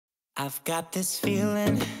I've got this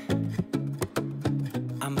feeling,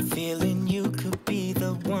 I'm feeling you could be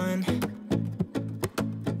the one.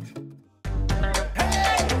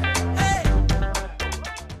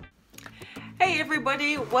 Hey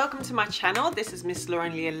everybody, welcome to my channel. This is Miss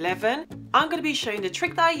Laurenly 11. I'm going to be showing the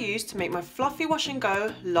trick that I use to make my fluffy wash and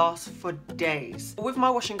go last for days. With my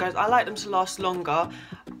wash and goes, I like them to last longer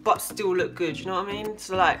but still look good, you know what I mean?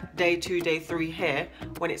 So like day 2, day 3 here,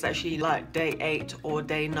 when it's actually like day 8 or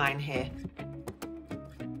day 9 here.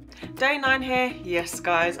 Day 9 here, yes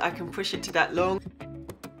guys, I can push it to that long.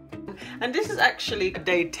 And this is actually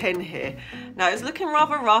day 10 here. Now it's looking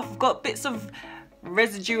rather rough. I've got bits of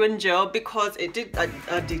residue and gel because I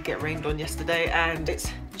did get rained on yesterday, and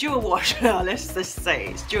it's dual wash now. Let's just say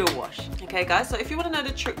it's dual wash. Okay guys, so if you want to know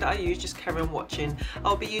the trick that I use, just carry on watching.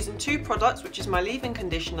 I'll be using 2 products, which is my leave-in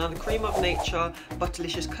conditioner, the Creme of Nature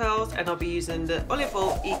Butterlicious Curls, and I'll be using the Olive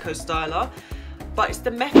Oil Eco Styler. But it's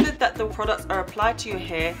the method that the products are applied to your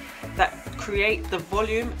hair that create the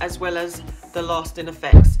volume as well as the lasting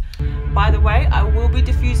effects. By the way, I will be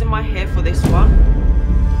diffusing my hair for this one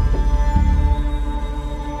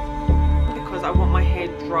because I want my hair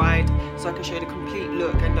dried so I can show you the complete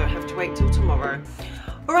look and don't have to wait till tomorrow.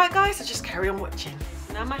 Alright guys, so just carry on watching.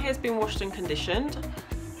 Now my hair's been washed and conditioned.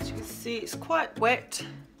 As you can see, it's quite wet.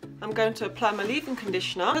 I'm going to apply my leave-in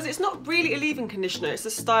conditioner because it's not really a leave-in conditioner, it's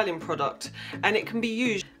a styling product, and it can be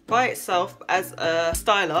used by itself as a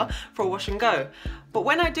styler for a wash and go. But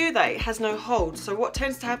when I do that, it has no hold. So what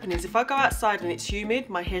tends to happen is if I go outside and it's humid,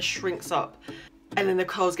 my hair shrinks up and then the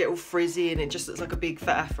curls get all frizzy and it just looks like a big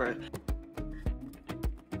fat afro.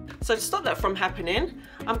 So to stop that from happening,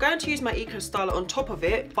 I'm going to use my Eco Styler on top of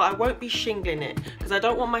it, but I won't be shingling it because I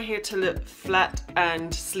don't want my hair to look flat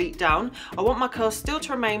and sleek down. I want my curls still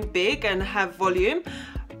to remain big and have volume,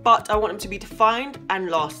 but I want them to be defined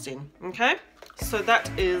and lasting, okay? So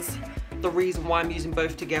that is the reason why I'm using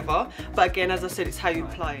both together. But again, as I said, it's how you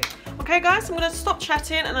apply it. Okay guys, I'm gonna stop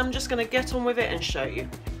chatting and I'm just gonna get on with it and show you.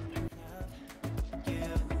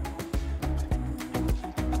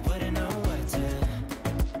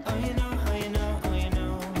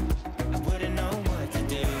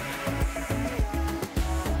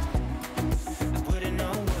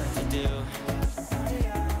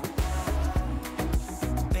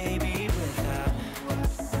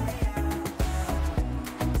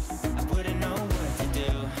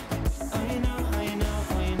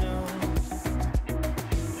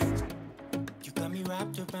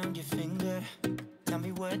 Around your finger, tell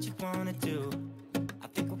me what you wanna do. I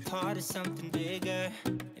think we're part of something bigger,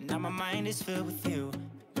 and now my mind is filled with you.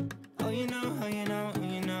 Oh, you know, oh, you know, oh,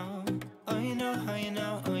 you know, oh, you know, oh, you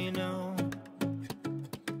know, oh, you know.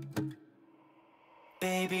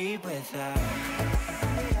 Baby, without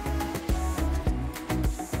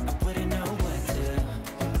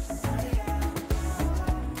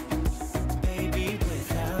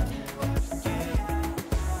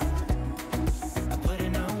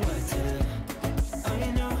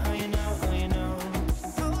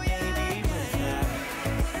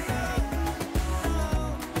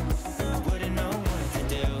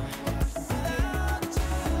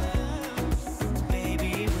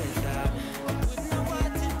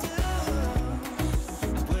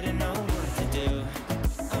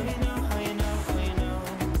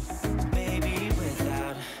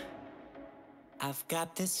I've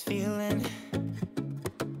got this feeling,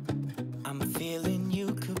 I'm feeling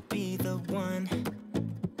you could be the one.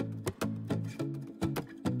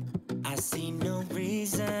 I see no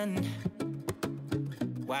reason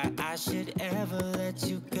why I should ever let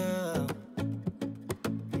you go.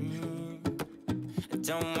 I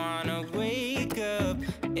don't wanna wake up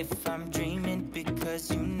if I'm dreaming,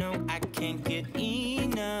 because you know I can't get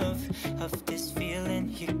enough of this feeling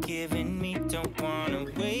you're giving me. Don't wanna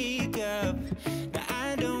wake up.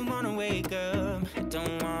 I don't wanna wake up. I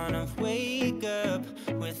don't wanna wake up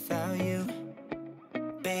without you,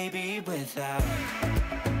 baby, without.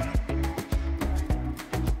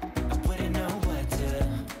 I wouldn't know what to.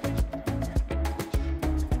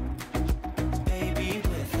 Baby,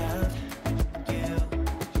 without you,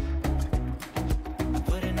 I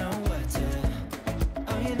wouldn't know what to.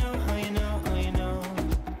 Oh, you know, oh, you know, oh, you know,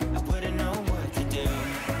 I wouldn't know what to do.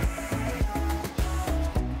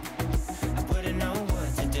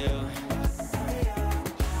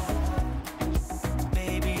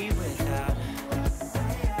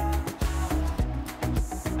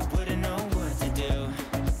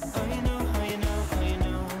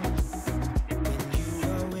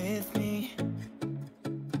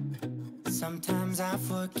 Sometimes I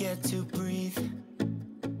forget to breathe.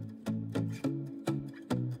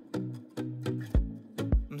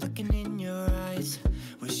 I'm looking in your eyes,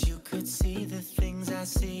 wish you could see the things I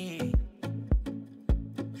see. I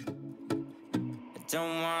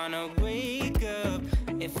don't wanna wake up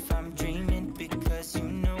if I'm dreaming, because you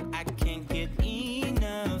know I can't get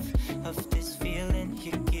enough of this feeling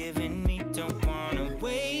you're giving me. Don't wanna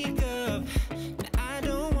wake up, I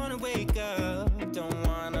don't wanna wake up. Don't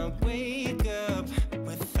wanna wake up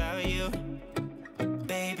without you,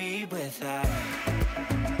 baby, without.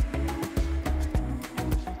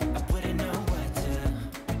 I wouldn't know what to.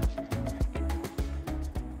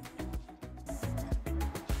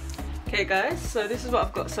 Okay guys, so this is what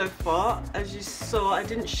I've got so far. As you saw, I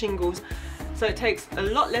didn't shingle, so it takes a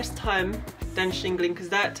lot less time than shingling, because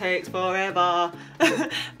that takes forever.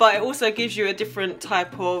 But it also gives you a different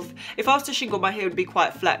type of, if I was to shingle, my hair would be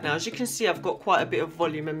quite flat. Now as you can see, I've got quite a bit of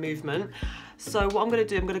volume and movement. So what I'm going to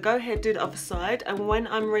do, I'm going to go ahead, do the other side, and when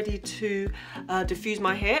I'm ready to diffuse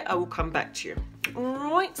my hair, I will come back to you.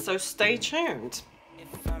 Alright, so stay tuned.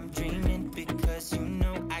 If I'm dreaming, because you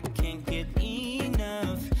know I can't get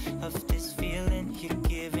enough of this feeling you're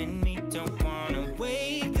giving me. Don't wanna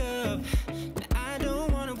wake up, I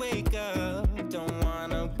don't wanna wake up. Don't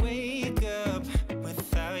wanna wake up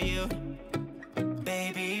without you,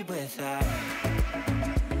 baby, without.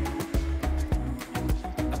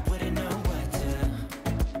 I wouldn't know what to,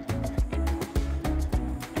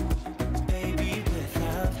 baby,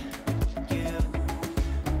 without you.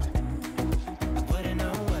 I wouldn't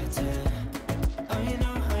know what to. Oh, you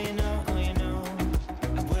know, oh, you know, oh, you know.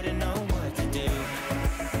 I wouldn't know what to do.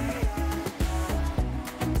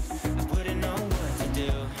 I wouldn't know what to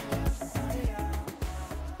do.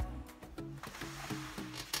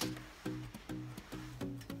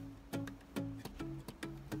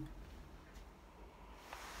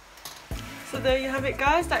 So there you have it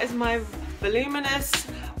guys, that is my voluminous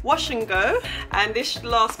wash and go, and this should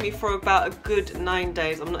last me for about a good 9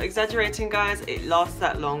 days. I'm not exaggerating guys, it lasts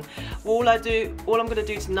that long. All I'm gonna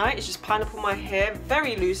do tonight is just pineapple my hair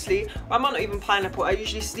very loosely. I might not even pineapple, I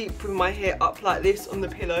usually sleep with my hair up like this on the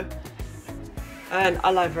pillow, and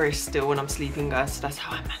I lie very still when I'm sleeping guys, so that's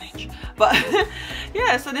how I manage. But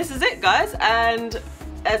yeah, so this is it guys, and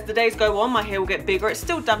as the days go on, my hair will get bigger. It's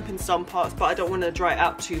still damp in some parts, but I don't want to dry it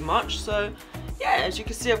out too much. So yeah, as you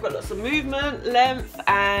can see, I've got lots of movement, length,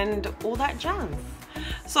 and all that jazz.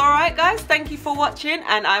 So alright guys, thank you for watching,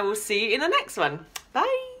 and I will see you in the next one.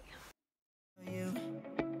 Bye! You,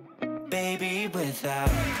 baby,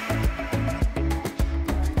 without.